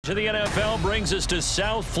To the NFL brings us to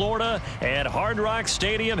South Florida at Hard Rock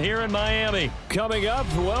Stadium here in Miami. Coming up,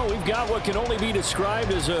 well, we've got what can only be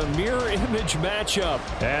described as a mirror image matchup,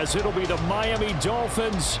 as it'll be the Miami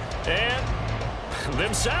Dolphins and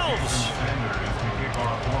themselves.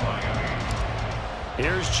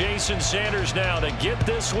 Here's Jason Sanders now to get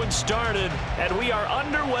this one started, and we are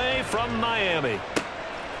underway from Miami.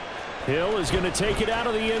 Hill is going to take it out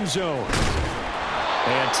of the end zone.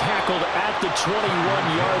 And tackled at the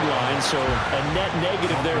 21-yard line, so a net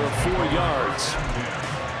negative there of 4 yards.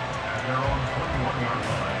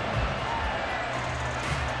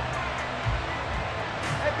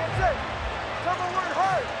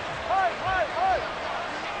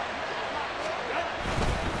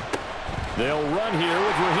 They'll run here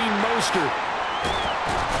with Raheem Mostert.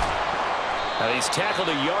 Now he's tackled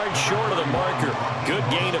a yard short of the marker. Good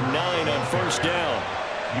gain of 9 on first down.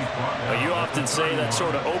 You often say that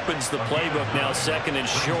sort of opens the playbook now, second and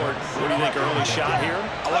short. What do you think, early shot here?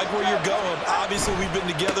 I like where you're going. Obviously, we've been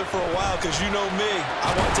together for a while because you know me. I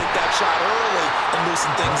want to take that shot early and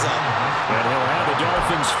loosen things up. And he'll have the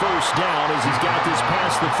Dolphins first down as he's got this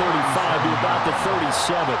past the 35 to about the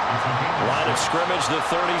 37. Line of scrimmage, the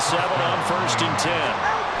 37 on first and 10.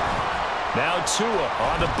 Now Tua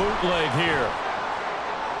on the bootleg here.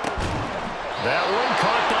 That one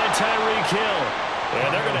caught by Tyreek Hill.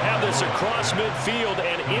 And they're going to have this across midfield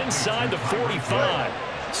and inside the 45.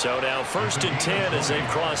 So now first and 10 as they've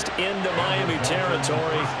crossed into Miami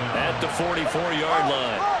territory at the 44-yard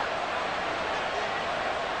line.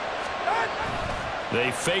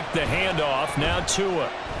 They fake the handoff. Now Tua.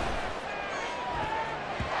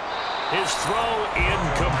 His throw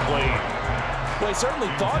incomplete. Well, he certainly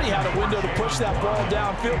thought he had a window to push that ball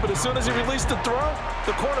downfield, but as soon as he released the throw,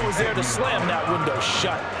 the corner was there to slam that window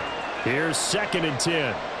shut. Here's second and 10.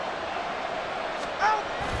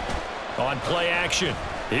 On play action,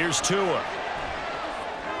 here's Tua.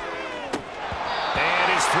 And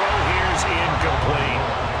his throw here's incomplete.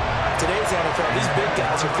 Today's NFL, these big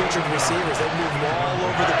guys are featured receivers. They move all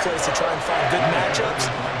over the place to try and find good matchups,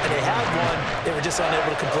 and they had one. They were just unable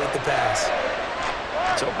to complete the pass.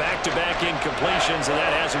 So back-to-back incompletions, and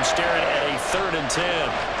that has him staring at a third and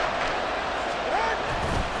 10.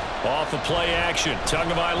 Off of play action,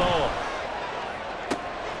 Tagovailoa.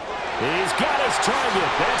 He's got his target.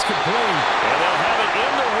 That's complete. And they'll have it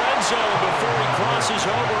in the red zone before he crosses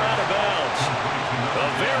over out of bounds.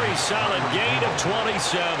 A very solid gain of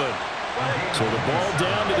 27. So the ball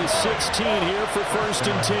down to the 16 here for first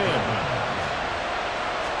and 10.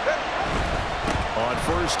 On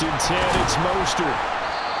first and 10, it's Mostert.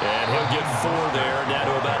 And he'll get 4 there, down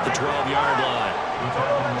to about the 12-yard line.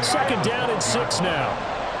 Second down and 6 now.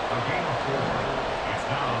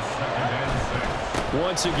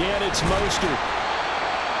 Once again, it's Mostert.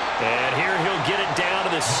 And here he'll get it down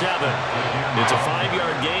to the 7. It's a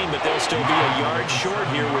 5-yard gain, but they'll still be a yard short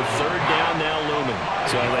here with third down now looming.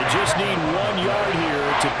 So they just need 1 yard here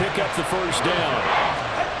to pick up the first down.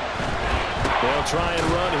 They'll try and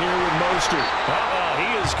run here with Mostert.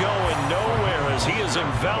 He is going nowhere as he is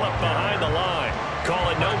enveloped behind the line.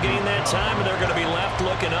 Call it no gain that time, and they're going to be left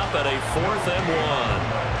looking up at a 4th and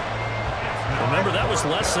 1. Remember, that was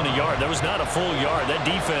less than a yard. That was not a full yard. That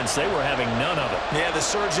defense, they were having none of it. Yeah, the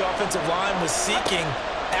surge the offensive line was seeking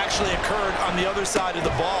actually occurred on the other side of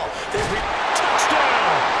the ball.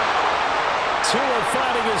 Touchdown! Tua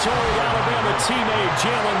finding his old Alabama teammate,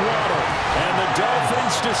 Jalen Waddle. And the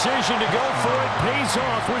Dolphins' decision to go for it pays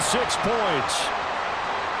off with 6 points.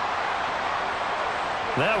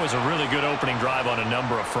 That was a really good opening drive on a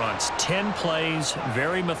number of fronts. 10 plays,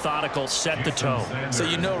 very methodical, set the tone. So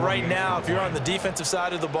you know right now, if you're on the defensive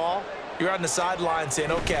side of the ball, you're on the sideline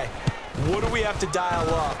saying, okay, what do we have to dial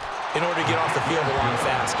up in order to get off the field a lot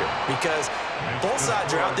faster? Because both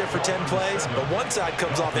sides are out there for 10 plays, but one side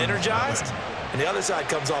comes off energized, and the other side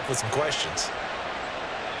comes off with some questions.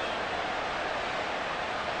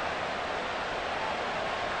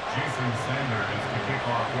 Jason Sanders is the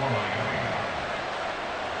kickoff for Miami.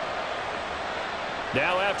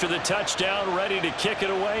 Now after the touchdown, ready to kick it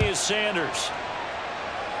away is Sanders.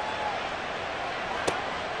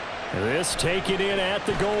 This taken in at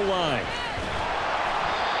the goal line.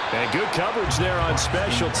 And good coverage there on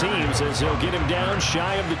special teams as they'll get him down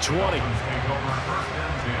shy of the 20.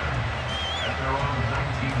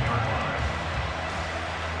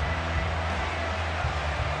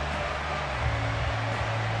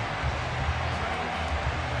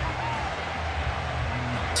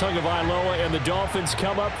 Tagovailoa and the Dolphins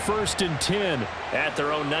come up first and 10 at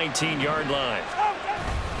their own 19-yard line.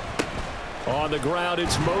 On the ground,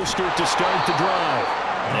 it's Mostert to start the drive.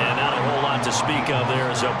 And not a whole lot to speak of there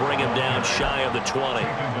as they'll bring him down shy of the 20.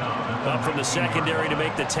 Up from the secondary to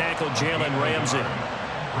make the tackle, Jalen Ramsey.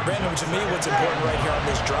 Brandon, to me, what's important right here on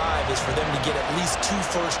this drive is for them to get at least 2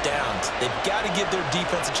 first downs. They've got to give their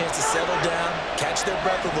defense a chance to settle down, catch their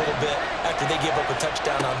breath a little bit after they give up a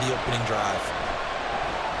touchdown on the opening drive.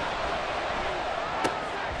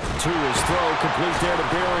 To his throw, complete there to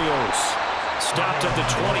Berrios. Stopped at the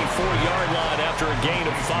 24-yard line after a gain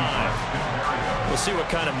of 5. We'll see what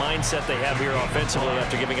kind of mindset they have here offensively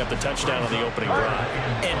after giving up the touchdown on the opening drive.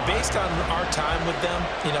 And based on our time with them,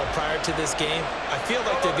 prior to this game, I feel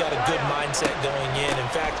like they've got a good mindset going in. In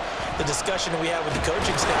fact, the discussion we had with the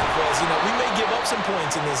coaching staff was, we may give up some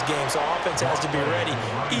points in this game, so offense has to be ready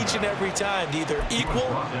each and every time to either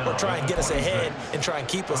equal or try and get us ahead and try and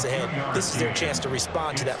keep us ahead. This is their chance to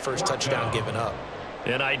respond to that first touchdown given up.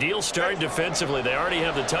 An ideal start defensively. They already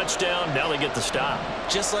have the touchdown. Now they get the stop.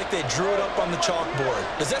 Just like they drew it up on the chalkboard.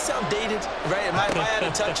 Does that sound dated? Right? Am I out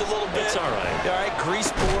of touch a little bit? It's all right. All right, grease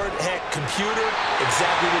board, heck, computer,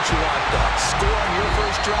 exactly what you want, Doc. Score on your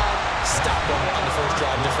first drive, stop them on the first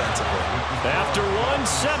drive defensively. After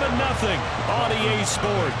 7-0 on EA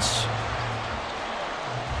Sports.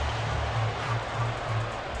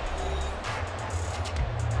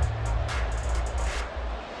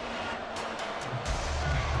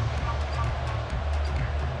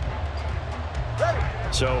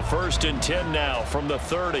 So 1st and 10 now from the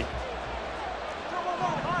 30.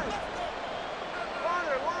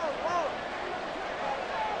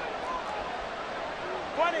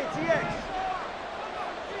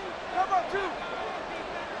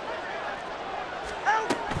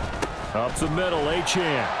 Up the middle,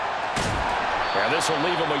 Achane. And this will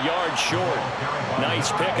leave him a yard short.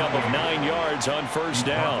 Nice pickup of 9 yards on first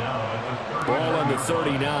down. Ball on the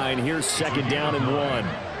 39. Here's 2nd down and 1.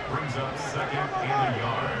 Brings up 2nd and a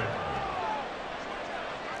yard.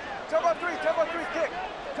 Turbo 3 kick.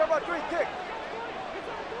 Turbo 3 kick.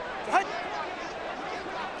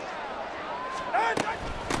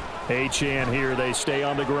 Achane here, they stay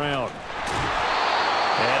on the ground.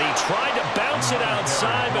 And he tried to bounce it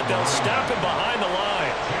outside, but they'll stop him behind the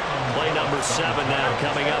line. Play number 7 now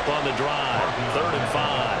coming up on the drive. 3rd and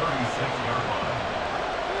 5.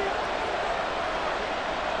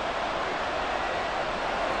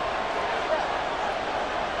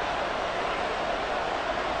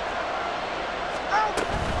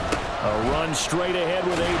 A run straight ahead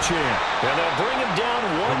with Achane. And they'll bring him down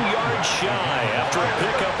 1 yard shy after a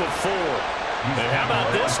pickup of 4. And how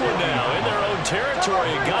about this one now? In their own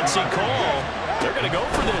territory, a gutsy call. They're going to go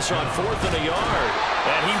for this on 4th and a yard.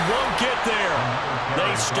 And he won't get there.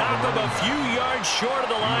 They stop him a few yards short of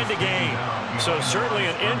the line to gain. So certainly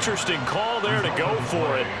an interesting call there to go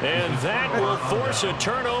for it. And that will force a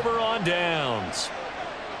turnover on downs.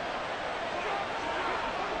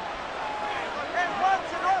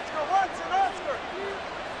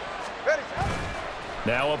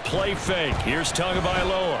 Now a play fake. Here's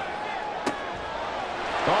Tagovailoa.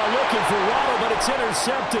 Oh, looking for Waddle, but it's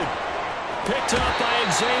intercepted. Picked up by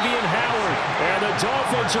Xavier Howard. And the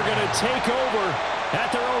Dolphins are going to take over at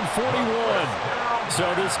their own 41. So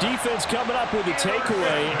this defense coming up with a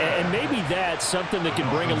takeaway, and maybe that's something that can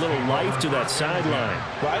bring a little life to that sideline.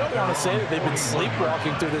 Well, I don't want to say that they've been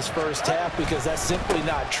sleepwalking through this first half because that's simply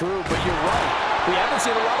not true, but you're right. We haven't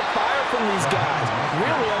seen a lot of fire from these guys,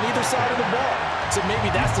 really, on either side of the ball. So maybe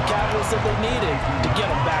that's the catalyst that they needed to get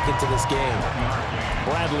them back into this game.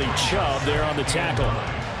 Bradley Chubb there on the tackle.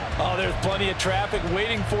 Oh, there's plenty of traffic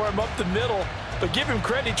waiting for him up the middle. But give him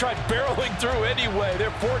credit, he tried barreling through anyway.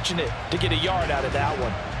 They're fortunate to get a yard out of that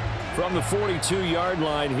one. From the 42-yard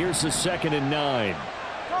line, here's the 2nd and 9.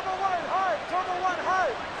 Turbo 1 high.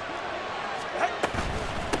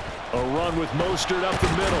 A run with Mostert up the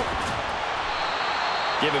middle.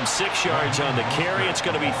 Give him 6 yards on the carry. It's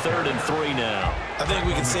going to be 3rd and 3 now. I think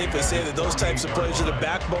we can safely say that those types of plays are the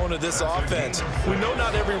backbone of this offense. We know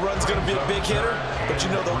not every run's going to be a big hitter, but you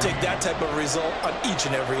know they'll take that type of result on each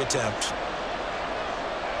and every attempt.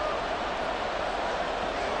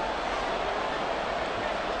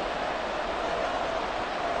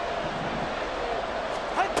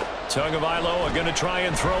 Tagovailoa going to try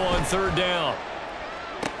and throw on 3rd down.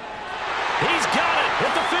 He's got it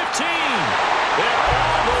at the 15. They're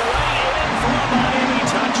all the way in for a Miami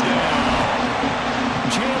touchdown.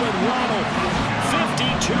 Jalen Waddle,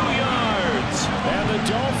 52 yards. And the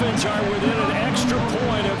Dolphins are within an extra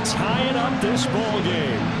point of tying up this ball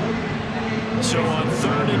game. So on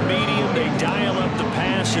 3rd and medium, they dial up the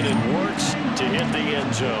pass, and it works to hit the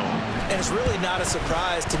end zone. And it's really not a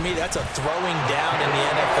surprise to me. That's a throwing down in the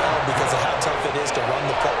NFL because of how tough it is to run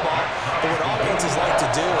the football. But what offenses like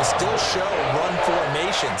to do is still show run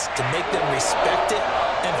formations to make them respect it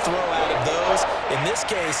and throw out of those. In this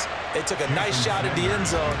case, they took a nice shot at the end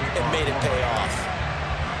zone and made it pay off.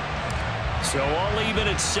 So all even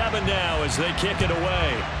at 7 now as they kick it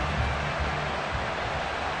away.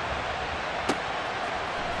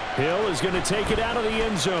 Hill is going to take it out of the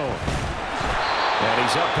end zone. And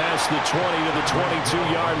he's up past the 20 to the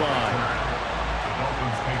 22-yard line. The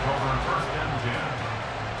Dolphins take over first and 10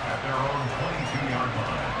 at their own 22-yard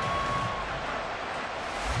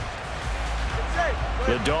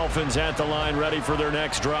line. The Dolphins at the line ready for their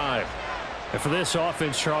next drive. And for this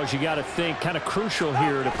offense, Charles, you got to think kind of crucial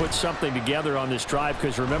here to put something together on this drive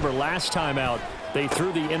because remember last time out they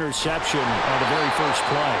threw the interception on the very first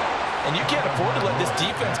play. And you can't afford to let this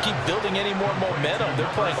defense keep building any more momentum.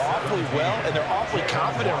 They're playing awfully well, and they're awfully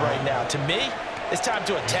confident right now. To me, it's time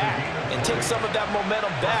to attack and take some of that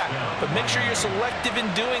momentum back. But make sure you're selective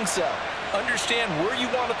in doing so. Understand where you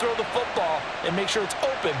want to throw the football and make sure it's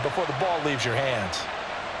open before the ball leaves your hands.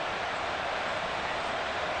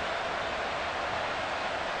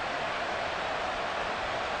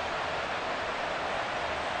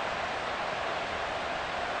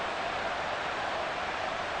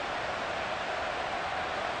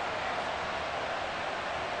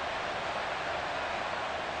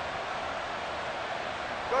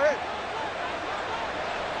 Go ahead.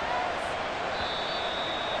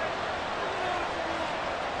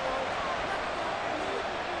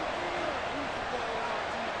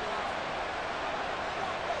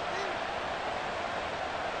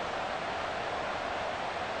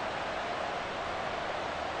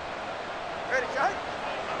 Ready, shot.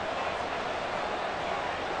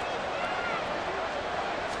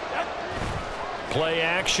 Play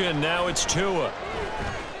action. Now it's Tua.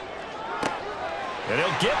 And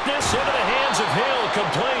he'll get this into the hands of Hill,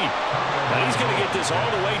 complete. And he's going to get this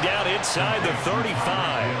all the way down inside the 35.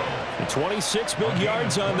 And 26 big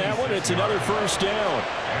yards on that one. It's another first down.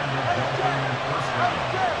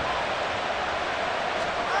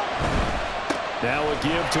 Now a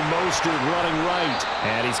give to Mostert running right.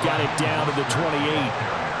 And he's got it down to the 28.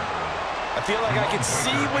 I feel like I could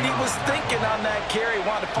see what he was thinking on that carry.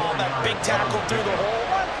 Wanted to follow that big tackle through the hole.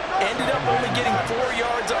 Ended up only getting 4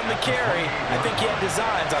 yards on the carry. I think he had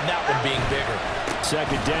designs on that one being bigger.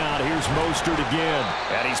 Second down, here's Mostert again.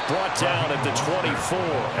 And he's brought down at the 24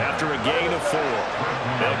 after a gain of 4.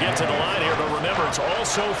 They'll get to the line here, but remember, it's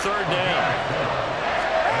also third down.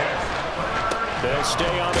 They'll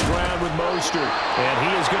stay on the ground with Mostert. And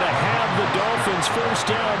he is going to have the Dolphins first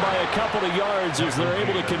down by a couple of yards as they're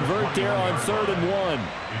able to convert there on 3rd and 1.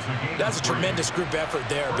 That's a tremendous group effort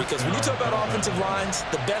there because when you talk about offensive lines,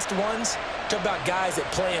 the best ones, talk about guys that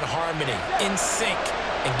play in harmony, in sync,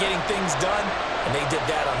 and getting things done, and they did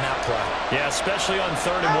that on that play. Yeah, especially on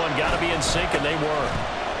 3rd and 1. Got to be in sync, and they were.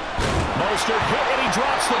 Mostert hit, and he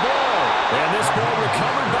drops the ball. And this ball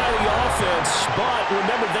recovered by the offense. But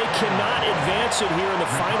remember, they cannot advance it here in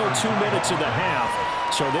the final 2 minutes of the half.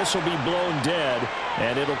 So this will be blown dead,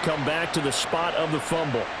 and it'll come back to the spot of the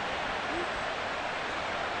fumble.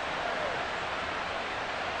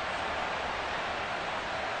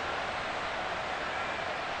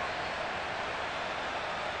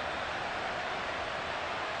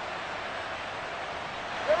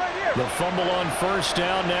 The fumble on first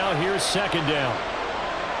down. Now here's second down.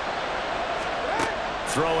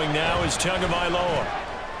 Throwing now is Tagovailoa.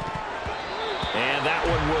 And that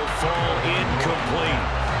one will fall incomplete.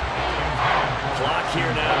 Clock here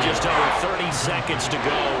now, just under 30 seconds to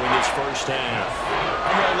go in this first half.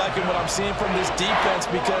 I'm really liking what I'm seeing from this defense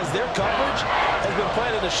because their coverage has been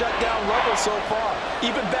playing at a shutdown level so far.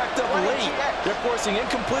 Even backed up late, they're forcing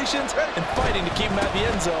incompletions and fighting to keep them at the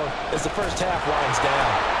end zone as the first half winds down.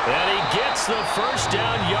 And he gets the first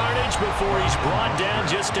down yardage before he's brought down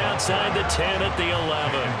just outside the 10 at the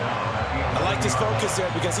 11. I liked his focus there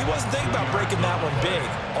because he wasn't thinking about breaking that one big.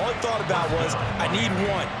 All he thought about was, I need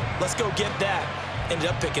one. Let's go get that. Ended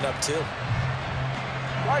up picking up 2.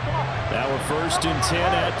 Now we're first and 10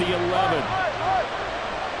 at the 11.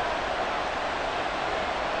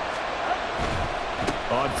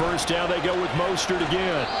 On first down, they go with Mostert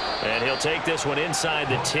again. And he'll take this one inside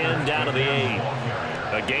the 10 down to the 8.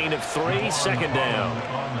 A gain of 3, second down.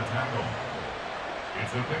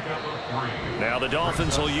 Now the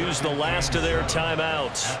Dolphins will use the last of their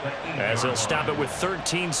timeouts as they'll stop it with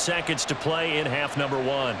 13 seconds to play in half number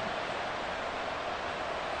 1.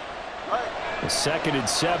 A 2nd and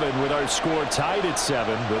 7 with our score tied at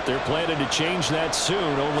 7, but they're planning to change that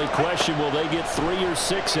soon. Only question, will they get 3 or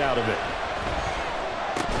 6 out of it?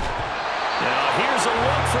 Now here's a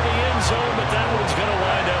look for the end zone, but that one's going to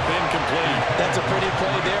wind up incomplete. That's a pretty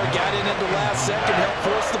play there. Got in at the last second, helped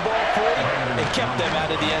force the ball free, and kept them out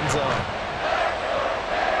of the end zone.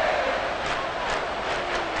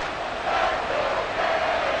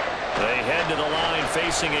 They head to the line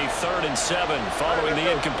facing a 3rd and 7 following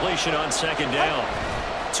the incompletion on 2nd down.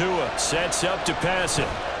 Tua sets up to pass it.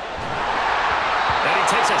 And he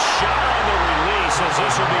takes a shot on the release as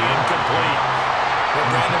this will be incomplete. Well,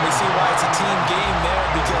 Brandon, we see why it's a team game there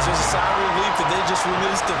because there's a sigh of relief that they just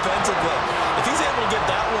released defensively. If he's able to get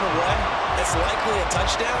that one away, it's likely a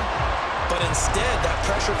touchdown. But instead, that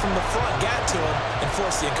pressure from the front got to him and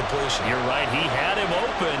forced the incompletion. You're right. He had him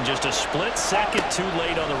open, just a split second too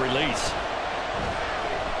late on the release.